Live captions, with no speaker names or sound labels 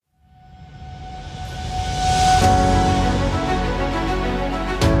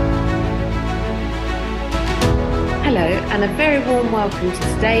and a very warm welcome to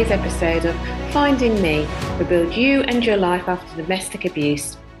today's episode of Finding Me, Rebuild You and Your Life After Domestic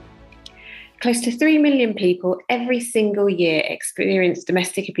Abuse. Close to 3 million people every single year experience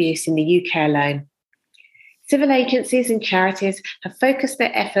domestic abuse in the UK alone. Civil agencies and charities have focused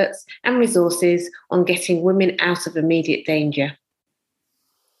their efforts and resources on getting women out of immediate danger.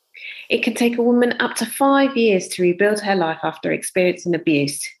 It can take a woman up to 5 years to rebuild her life after experiencing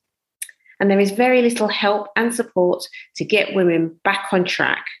abuse. And there is very little help and support to get women back on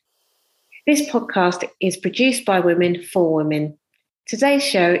track. This podcast is produced by women for women. Today's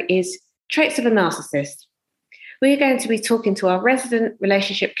show is Traits of a Narcissist. We're going to be talking to our resident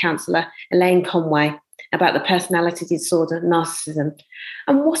relationship counsellor, Elaine Conway, about the personality disorder narcissism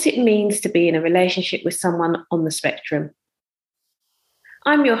and what it means to be in a relationship with someone on the spectrum.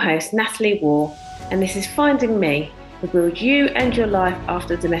 I'm your host, Natalie Waugh, and this is Finding Me, Rebuild You and Your Life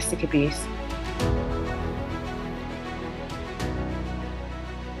After Domestic Abuse.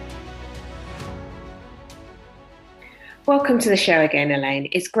 Welcome to the show again, Elaine.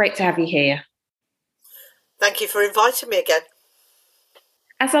 It's great to have you here. Thank you for inviting me again.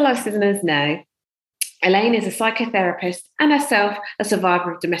 As our listeners know, Elaine is a psychotherapist and herself a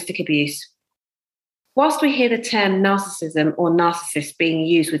survivor of domestic abuse. Whilst we hear the term narcissism or narcissist being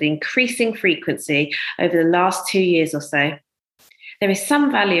used with increasing frequency over the last 2 years or so, there is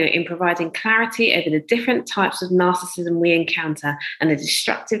some value in providing clarity over the different types of narcissism we encounter and the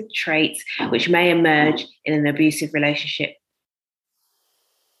destructive traits which may emerge in an abusive relationship.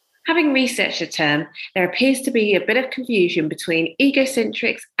 Having researched the term, there appears to be a bit of confusion between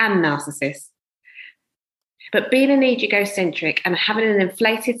egocentrics and narcissists. But being an egocentric and having an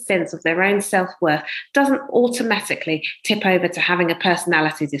inflated sense of their own self-worth doesn't automatically tip over to having a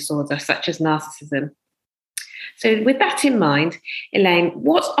personality disorder such as narcissism. So with that in mind, Elaine,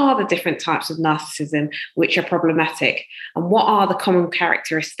 what are the different types of narcissism which are problematic and what are the common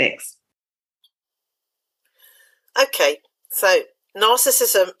characteristics? Okay, so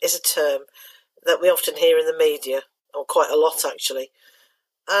narcissism is a term that we often hear in the media, or quite a lot actually,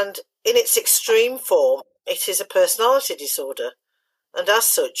 and in its extreme form, it is a personality disorder, and as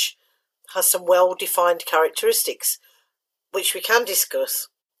such, has some well-defined characteristics, which we can discuss.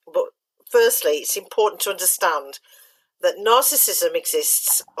 But firstly, it's important to understand that narcissism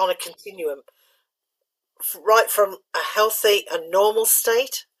exists on a continuum, right from a healthy and normal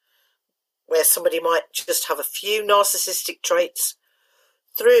state, where somebody might just have a few narcissistic traits,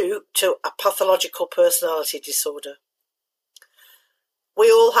 through to a pathological personality disorder.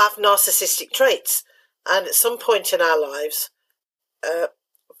 We all have narcissistic traits, and at some point in our lives,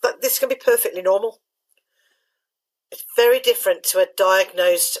 this can be perfectly normal. It's very different to a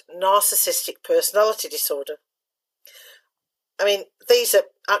diagnosed narcissistic personality disorder. I mean, these are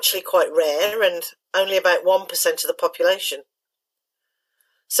actually quite rare and only about 1% of the population.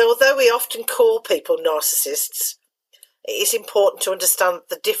 So although we often call people narcissists, it is important to understand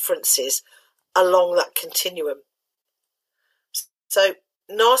the differences along that continuum. So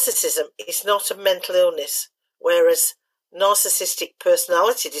narcissism is not a mental illness, whereas narcissistic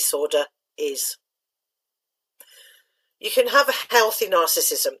personality disorder is. You can have a healthy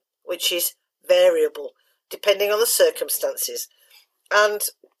narcissism, which is variable depending on the circumstances, and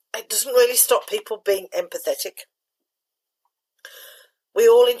it doesn't really stop people being empathetic. We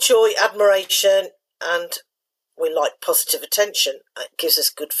all enjoy admiration and we like positive attention. It gives us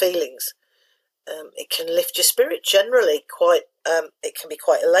good feelings. It can lift your spirit generally. It can be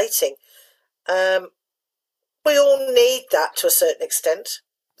quite elating. We all need that to a certain extent,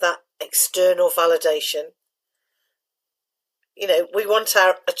 that external validation. You know, we want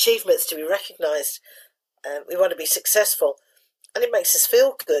our achievements to be recognised. We want to be successful, and it makes us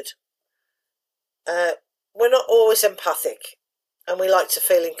feel good. We're not always empathic, and we like to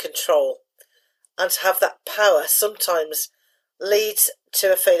feel in control. And to have that power sometimes leads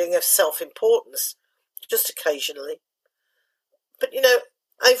to a feeling of self-importance, just occasionally. But, you know,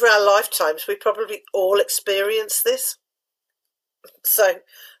 over our lifetimes, we probably all experience this. So,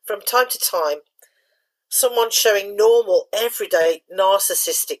 from time to time, someone showing normal, everyday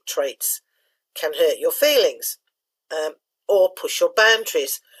narcissistic traits can hurt your feelings or push your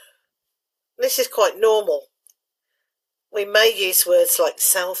boundaries. This is quite normal. We may use words like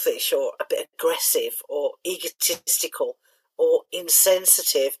selfish or a bit aggressive or egotistical or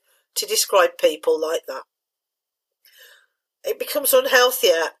insensitive to describe people like that. It becomes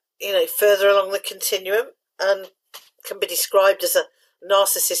unhealthier, further along the continuum and can be described as a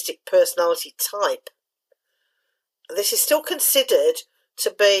narcissistic personality type. This is still considered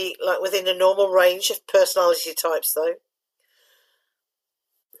to be like within a normal range of personality types, though.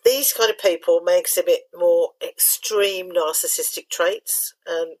 these kind of people may exhibit more extreme narcissistic traits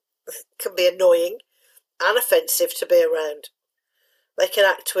and can be annoying and offensive to be around. They can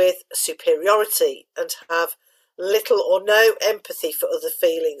act with superiority and have little or no empathy for other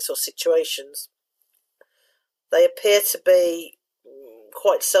feelings or situations. They appear to be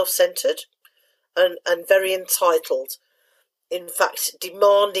quite self-centred and very entitled, in fact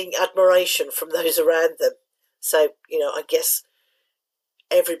demanding admiration from those around them. So, I guess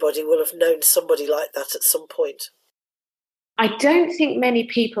everybody will have known somebody like that at some point. I don't think many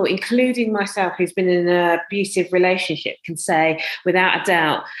people, including myself, who's been in an abusive relationship, can say without a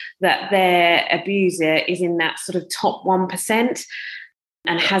doubt that their abuser is in that sort of top 1%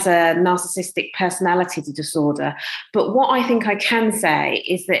 and has a narcissistic personality disorder. But what I think I can say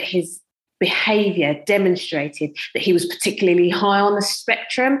is that his behaviour demonstrated that he was particularly high on the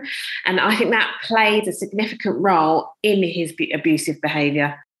spectrum. And I think that played a significant role in his abusive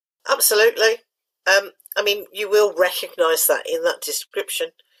behaviour. Absolutely. You will recognise that in that description.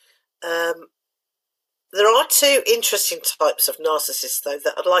 There are two interesting types of narcissists, though,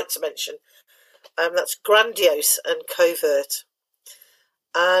 that I'd like to mention. That's grandiose and covert.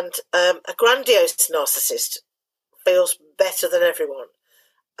 And a grandiose narcissist feels better than everyone.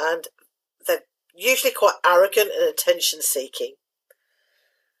 And they're usually quite arrogant and attention-seeking.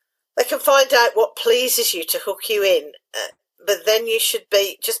 They can find out what pleases you to hook you in, but then you should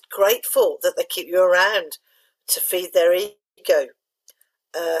be just grateful that they keep you around to feed their ego.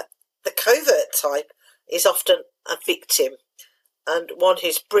 The covert type is often a victim and one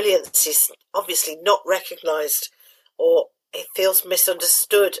whose brilliance is obviously not recognised, or it feels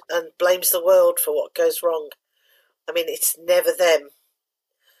misunderstood and blames the world for what goes wrong. It's never them.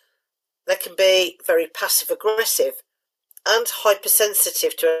 They can be very passive-aggressive and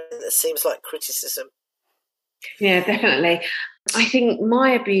hypersensitive to anything that seems like criticism. Yeah, definitely. I think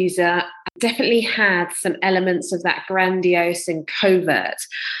my abuser definitely had some elements of that grandiose and covert.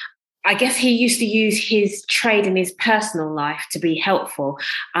 I guess he used to use his trade in his personal life to be helpful.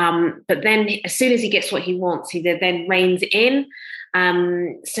 But then as soon as he gets what he wants, he then reins in.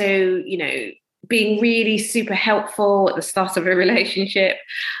 Being really super helpful at the start of a relationship.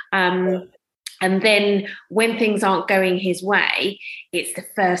 And then when things aren't going his way, it's the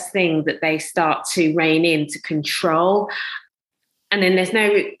first thing that they start to rein in to control. And then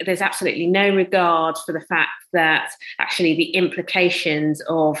there's absolutely no regard for the fact that actually the implications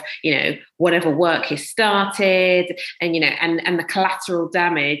of, whatever work he started and the collateral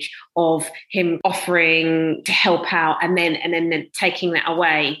damage of him offering to help out and then taking that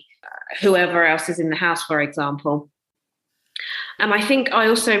away, whoever else is in the house, for example. And I think I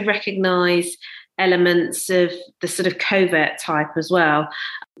also recognise elements of the sort of covert type as well.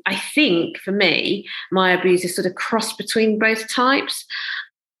 I think for me, my abuse is sort of crossed between both types.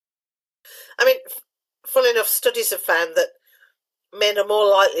 Funnily enough, studies have found that men are more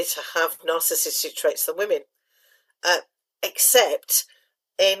likely to have narcissistic traits than women, except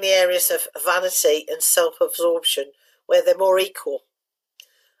in the areas of vanity and self-absorption, where they're more equal.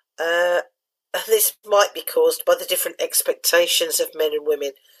 This might be caused by the different expectations of men and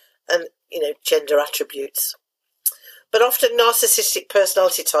women and, gender attributes. But often narcissistic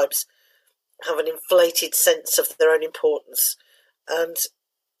personality types have an inflated sense of their own importance. And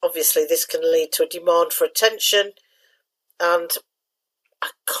obviously this can lead to a demand for attention and a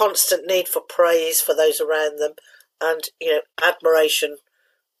constant need for praise for those around them and, admiration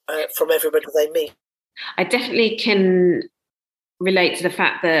from everybody they meet. I definitely can relate to the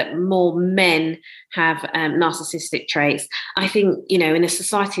fact that more men have narcissistic traits. I think, in a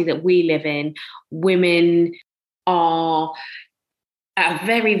society that we live in, women are at a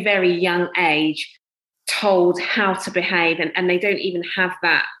very, very young age told how to behave, and they don't even have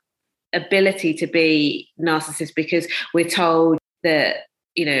that ability to be narcissists because we're told that,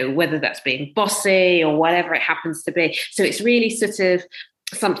 whether that's being bossy or whatever it happens to be. So it's really sort of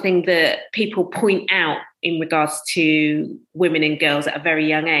something that people point out in regards to women and girls at a very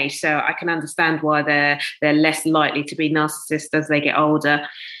young age. So I can understand why they're less likely to be narcissists as they get older.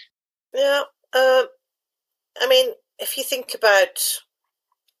 Yeah, if you think about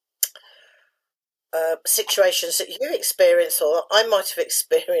situations that you experience or I might have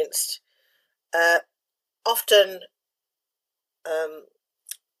experienced, often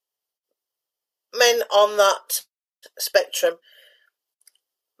men on that spectrum,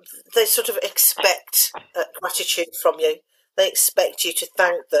 they sort of expect gratitude from you. They expect you to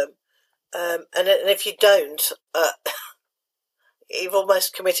thank them. And if you don't, you've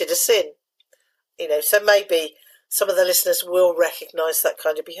almost committed a sin. So maybe some of the listeners will recognise that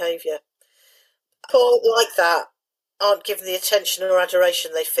kind of behaviour. People like that aren't given the attention or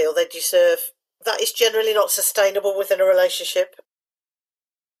adoration they feel they deserve, that is generally not sustainable within a relationship.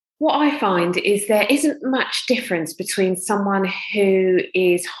 What I find is there isn't much difference between someone who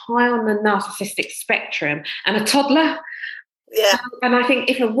is high on the narcissistic spectrum and a toddler. Yeah. And I think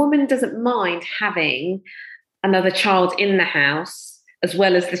if a woman doesn't mind having another child in the house as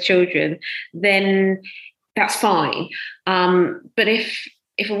well as the children, then that's fine. But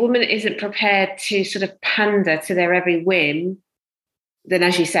if a woman isn't prepared to sort of pander to their every whim, then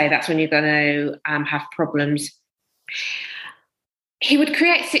as you say, that's when you're going to have problems. He would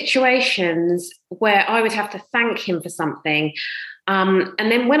create situations where I would have to thank him for something. And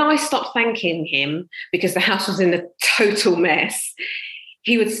then when I stopped thanking him because the house was in a total mess,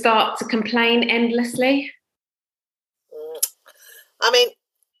 he would start to complain endlessly. I mean,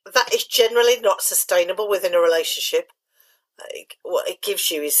 that is generally not sustainable within a relationship. What it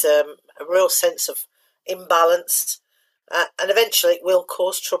gives you is a real sense of imbalance, and eventually it will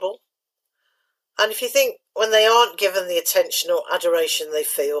cause trouble. And if you think when they aren't given the attention or adoration they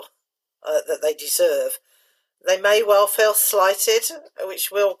feel that they deserve, they may well feel slighted, which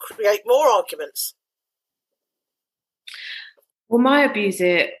will create more arguments. Well, my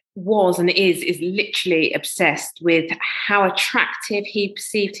abuser was and is literally obsessed with how attractive he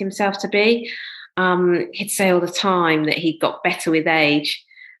perceived himself to be. He'd say all the time that he got better with age.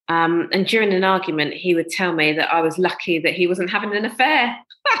 And during an argument, he would tell me that I was lucky that he wasn't having an affair.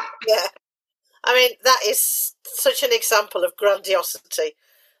 Yeah. I mean, that is such an example of grandiosity,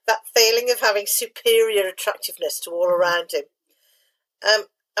 that feeling of having superior attractiveness to all around him.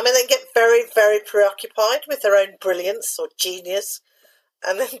 I mean, they get very, very preoccupied with their own brilliance or genius,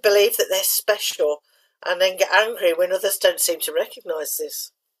 and then believe that they're special, and then get angry when others don't seem to recognise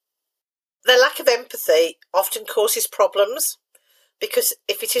this. Their lack of empathy often causes problems, because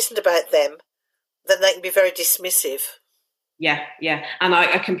if it isn't about them, then they can be very dismissive. Yeah. And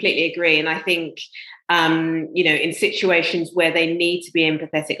I completely agree. And I think, in situations where they need to be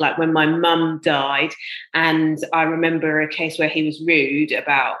empathetic, like when my mum died, and I remember a case where he was rude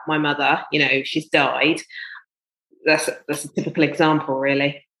about my mother, she's died. That's a typical example,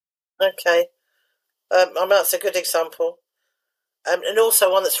 really. Okay. That's a good example. And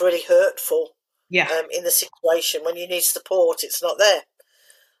also one that's really hurtful. Yeah. In the situation when you need support, it's not there.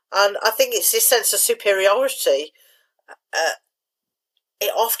 And I think it's this sense of superiority.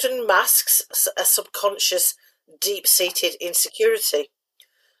 It often masks a subconscious, deep-seated insecurity.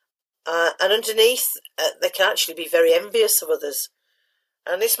 And underneath, they can actually be very envious of others.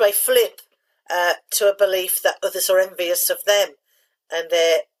 And this may flip to a belief that others are envious of them, and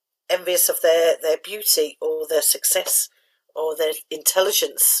they're envious of their beauty or their success or their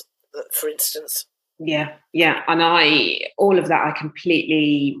intelligence, for instance. Yeah. And all of that I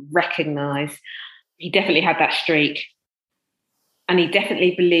completely recognise. He definitely had that streak. And he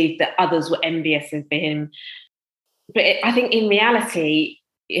definitely believed that others were envious of him. But I think in reality,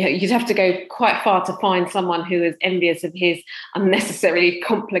 you'd have to go quite far to find someone who is envious of his unnecessarily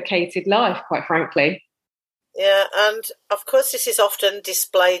complicated life, quite frankly. Yeah, and of course this is often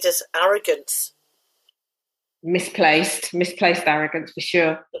displayed as arrogance. Misplaced arrogance, for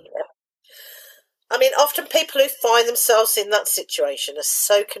sure. I mean, often people who find themselves in that situation are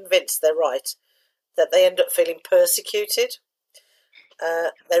so convinced they're right that they end up feeling persecuted.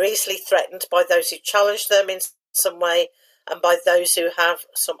 They're easily threatened by those who challenge them in some way and by those who have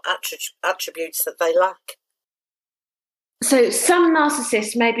some attributes that they lack. So some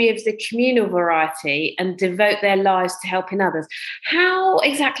narcissists may be of the communal variety and devote their lives to helping others. How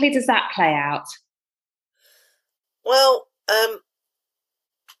exactly does that play out? Well,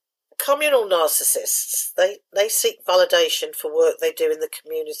 communal narcissists, they seek validation for work they do in the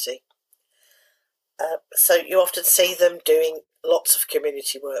community. So you often see them doing lots of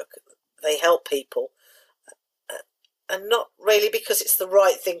community work. They help people, and not really because it's the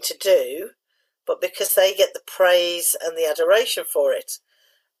right thing to do, but because they get the praise and the adoration for it.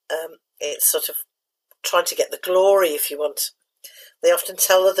 It's sort of trying to get the glory, if you want. They often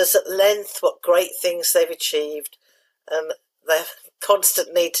tell others at length what great things they've achieved, and they have a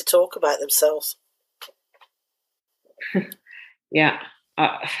constant need to talk about themselves. Yeah.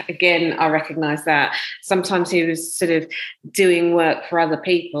 Again, I recognise that. Sometimes he was sort of doing work for other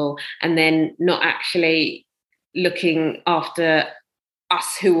people and then not actually looking after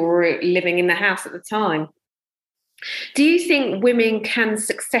us who were living in the house at the time. Do you think women can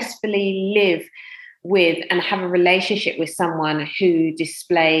successfully live with and have a relationship with someone who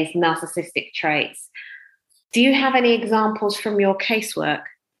displays narcissistic traits? Do you have any examples from your casework?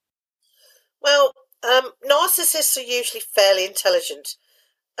 Well, narcissists are usually fairly intelligent,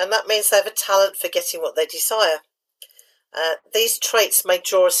 and that means they have a talent for getting what they desire. These traits may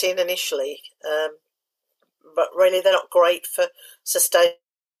draw us in initially, but really they're not great for sustained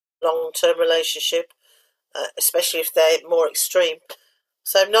long-term relationship, especially if they're more extreme.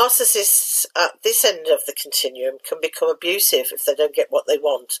 So narcissists at this end of the continuum can become abusive if they don't get what they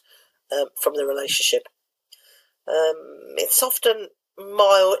want from the relationship. It's often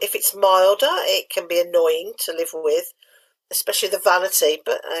mild. If it's milder, it can be annoying to live with, especially the vanity,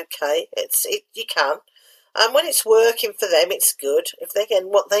 but okay, you can. And when it's working for them, it's good. If they get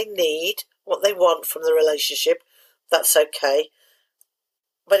what they need, what they want from the relationship, that's okay.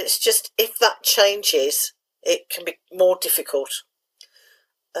 But it's just, if that changes, it can be more difficult.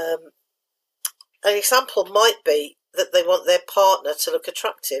 An example might be that they want their partner to look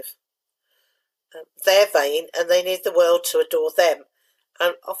attractive. They're vain and they need the world to adore them.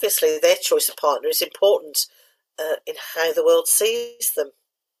 And obviously their choice of partner is important in how the world sees them.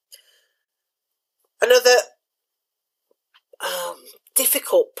 Another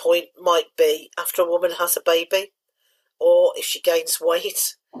difficult point might be after a woman has a baby, or if she gains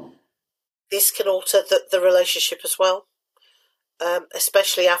weight. This can alter the relationship as well,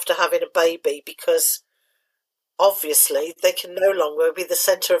 especially after having a baby, because obviously they can no longer be the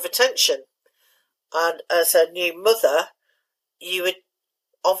centre of attention. And as a new mother, you would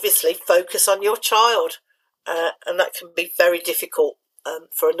obviously focus on your child, and that can be very difficult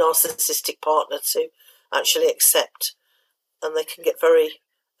for a narcissistic partner to actually accept, and they can get very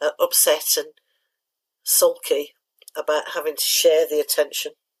upset and sulky about having to share the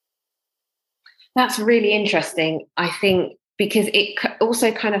attention. That's really interesting, I think, because it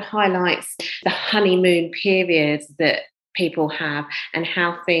also kind of highlights the honeymoon periods that people have and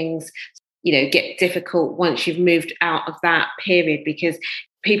how things, get difficult once you've moved out of that period, because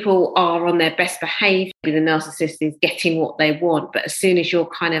people are on their best behaviour. The narcissist is getting what they want, but as soon as you're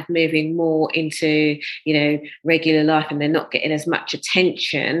kind of moving more into, regular life and they're not getting as much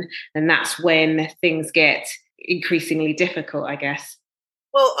attention, then that's when things get increasingly difficult, I guess.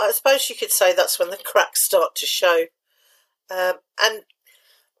 Well, I suppose you could say that's when the cracks start to show. And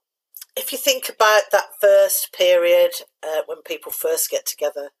if you think about that first period when people first get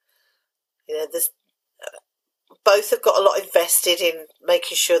together, there's both have got a lot invested in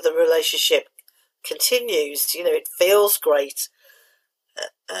making sure the relationship continues. It feels great.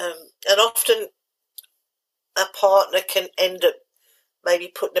 And often a partner can end up maybe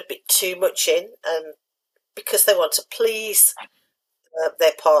putting a bit too much in, and because they want to please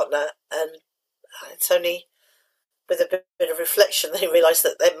their partner, and it's only with a bit of reflection they realise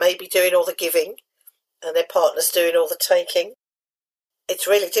that they may be doing all the giving and their partner's doing all the taking. It's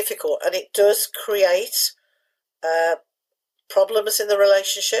really difficult, and it does create problems in the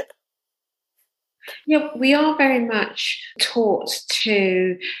relationship. Yeah, we are very much taught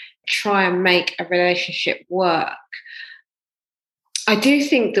to try and make a relationship work. I do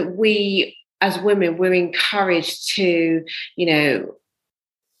think that we, as women, we're encouraged to,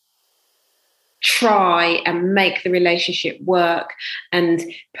 try and make the relationship work and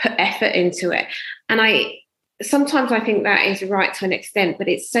put effort into it. And sometimes I think that is right to an extent, but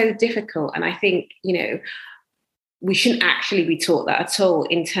it's so difficult. And I think, we shouldn't actually be taught that at all,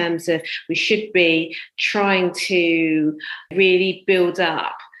 in terms of we should be trying to really build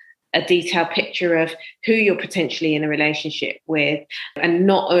up a detailed picture of who you're potentially in a relationship with, and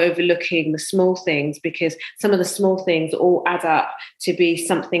not overlooking the small things, because some of the small things all add up to be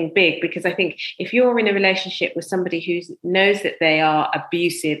something big. Because I think if you're in a relationship with somebody who knows that they are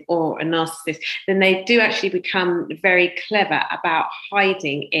abusive or a narcissist, then they do actually become very clever about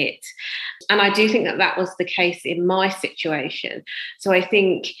hiding it. And I do think that was the case in my situation. So I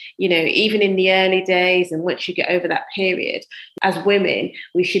think, even in the early days, and once you get over that period, as women,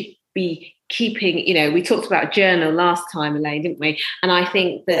 we should be keeping, we talked about a journal last time, Elaine, didn't we? And I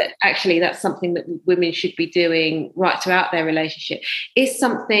think that actually that's something that women should be doing right throughout their relationship. Is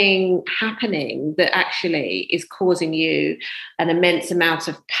something happening that actually is causing you an immense amount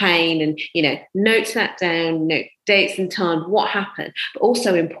of pain? And, note that down, note dates and times, what happened, but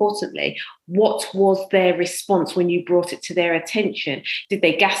also importantly, what was their response when you brought it to their attention? Did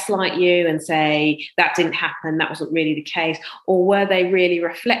they gaslight you and say that didn't happen, that wasn't really the case? Or were they really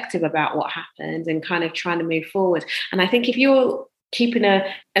reflective about what happened and kind of trying to move forward? And I think if you're keeping a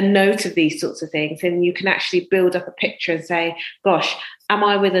note of these sorts of things, then you can actually build up a picture and say, gosh, am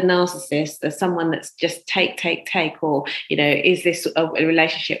I with a narcissist, or someone that's just take, or, is this a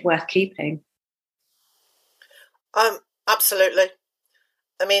relationship worth keeping? Absolutely.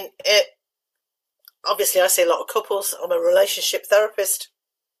 I mean, obviously I see a lot of couples. I'm a relationship therapist.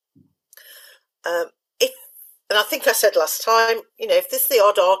 And I think I said last time, if there's the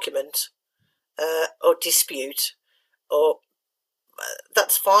odd argument or dispute, or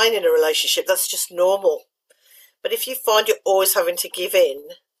that's fine in a relationship. That's just normal. But if you find you're always having to give in,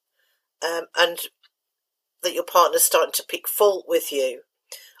 and that your partner's starting to pick fault with you,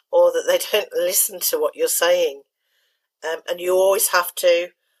 or that they don't listen to what you're saying, and you always have to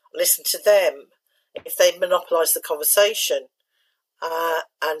listen to them if they monopolise the conversation,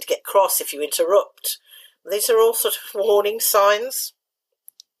 and get cross if you interrupt. These are all sort of warning signs.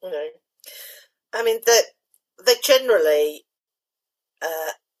 I mean, they generally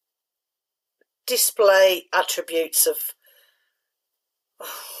display attributes of,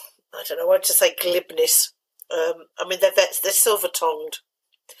 I don't know what to say, glibness. I mean, they're silver-tongued.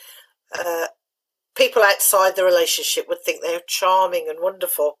 People outside the relationship would think they're charming and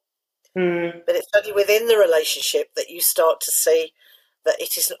wonderful. But it's only within the relationship that you start to see that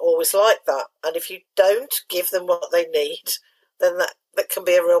it isn't always like that. And if you don't give them what they need, then that can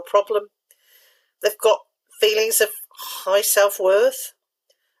be a real problem. They've got feelings of high self-worth.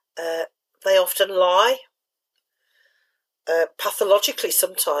 They often lie. Pathologically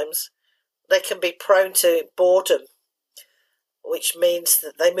sometimes. They can be prone to boredom, which means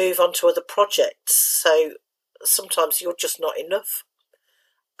that they move on to other projects. So sometimes you're just not enough.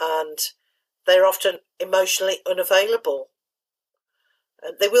 And they're often emotionally unavailable.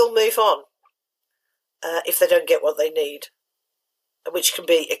 They will move on if they don't get what they need, which can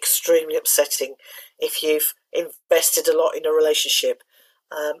be extremely upsetting if you've invested a lot in a relationship,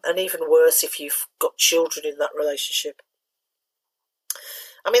 and even worse if you've got children in that relationship.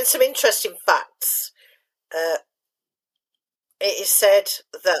 I mean, some interesting facts. It is said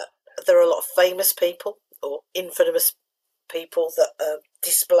that there are a lot of famous people or infamous people that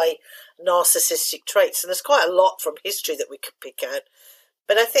display narcissistic traits, and there's quite a lot from history that we could pick out.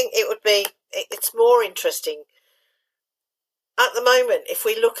 But I think it's more interesting at the moment if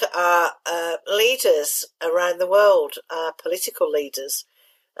we look at our leaders around the world, our political leaders.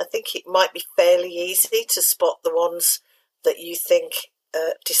 I think it might be fairly easy to spot the ones that you think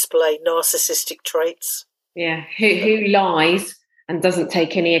display narcissistic traits. Yeah, who lies and doesn't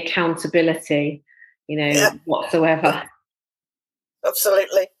take any accountability, whatsoever.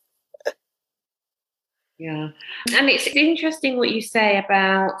 Absolutely. Yeah. And it's interesting what you say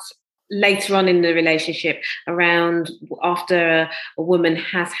about later on in the relationship, around after a woman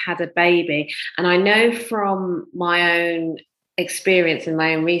has had a baby. And I know from my own experience and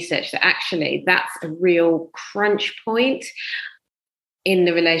my own research that actually that's a real crunch point in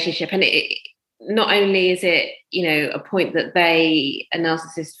the relationship. And it not only is it, a point that a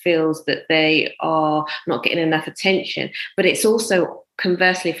narcissist feels that they are not getting enough attention, but it's also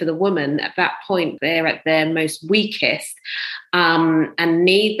conversely for the woman at that point they're at their most weakest, and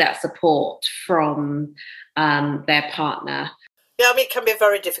need that support from their partner. Yeah, I mean, it can be a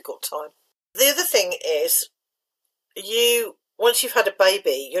very difficult time. The other thing is, once you've had a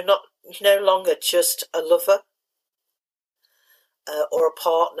baby, you're no longer just a lover or a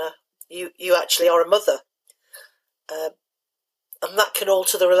partner. You actually are a mother, and that can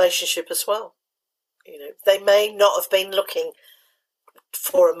alter the relationship as well. They may not have been looking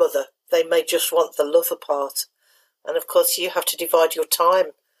for a mother. They may just want the lover part, and of course you have to divide your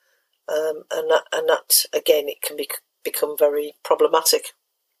time, and that again it can become very problematic.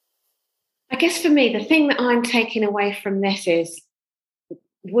 I guess for me, the thing that I'm taking away from this is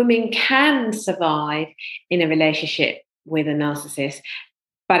women can survive in a relationship with a narcissist,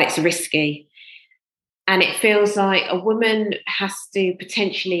 but it's risky. And it feels like a woman has to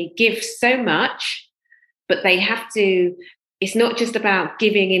potentially give so much, but they have to, it's not just about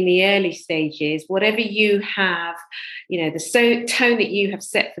giving in the early stages. Whatever you have, the tone that you have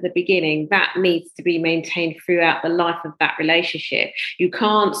set for the beginning, that needs to be maintained throughout the life of that relationship. You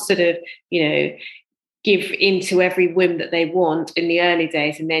can't sort of, give into every whim that they want in the early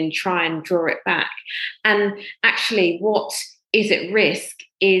days and then try and draw it back. And actually what is at risk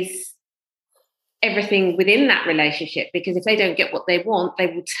is everything within that relationship, because if they don't get what they want, they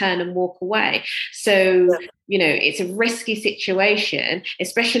will turn and walk away. So, it's a risky situation,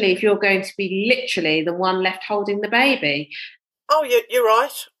 especially if you're going to be literally the one left holding the baby. Oh, you're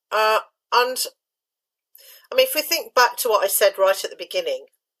right. And I mean, if we think back to what I said right at the beginning,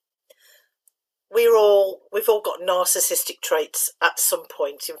 we've all got narcissistic traits at some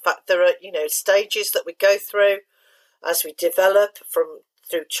point. In fact, there are, stages that we go through as we develop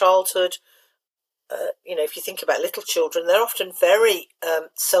through childhood. If you think about little children, they're often very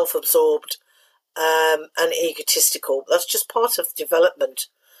self-absorbed and egotistical. That's just part of development.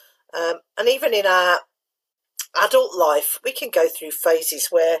 And even in our adult life, we can go through phases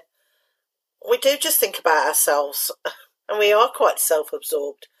where we do just think about ourselves and we are quite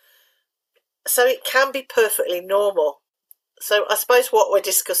self-absorbed. So it can be perfectly normal So I suppose what we're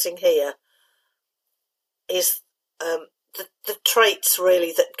discussing here is the traits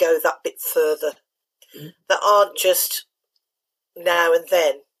really that go that bit further, that aren't just now and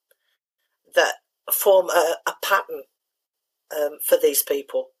then, that form a pattern for these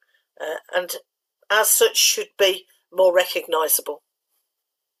people, and as such should be more recognisable.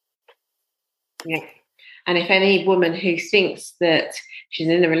 Yeah. And if any woman who thinks that she's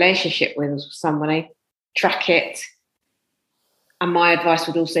in a relationship with somebody, track it. And my advice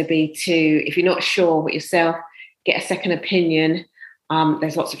would also be to, if you're not sure with yourself, get a second opinion.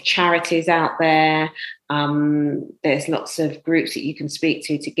 There's lots of charities out there. There's lots of groups that you can speak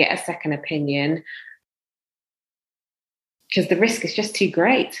to get a second opinion, because the risk is just too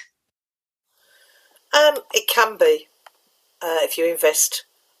great. It can be if you invest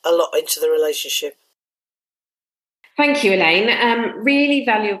a lot into the relationship. Thank you, Elaine. Really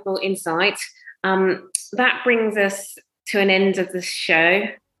valuable insight. That brings us to an end of the show.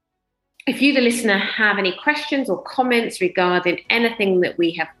 If you, the listener, have any questions or comments regarding anything that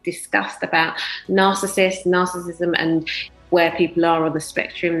we have discussed about narcissism, and where people are on the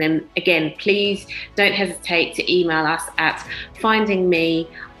spectrum, then again, please don't hesitate to email us at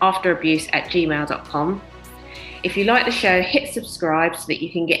findingmeafterabuse@gmail.com. If you like the show, hit subscribe so that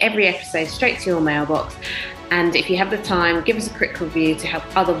you can get every episode straight to your mailbox. And if you have the time, give us a quick review to help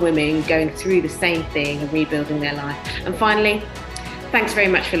other women going through the same thing and rebuilding their life. And finally, thanks very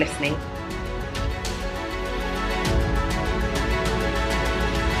much for listening.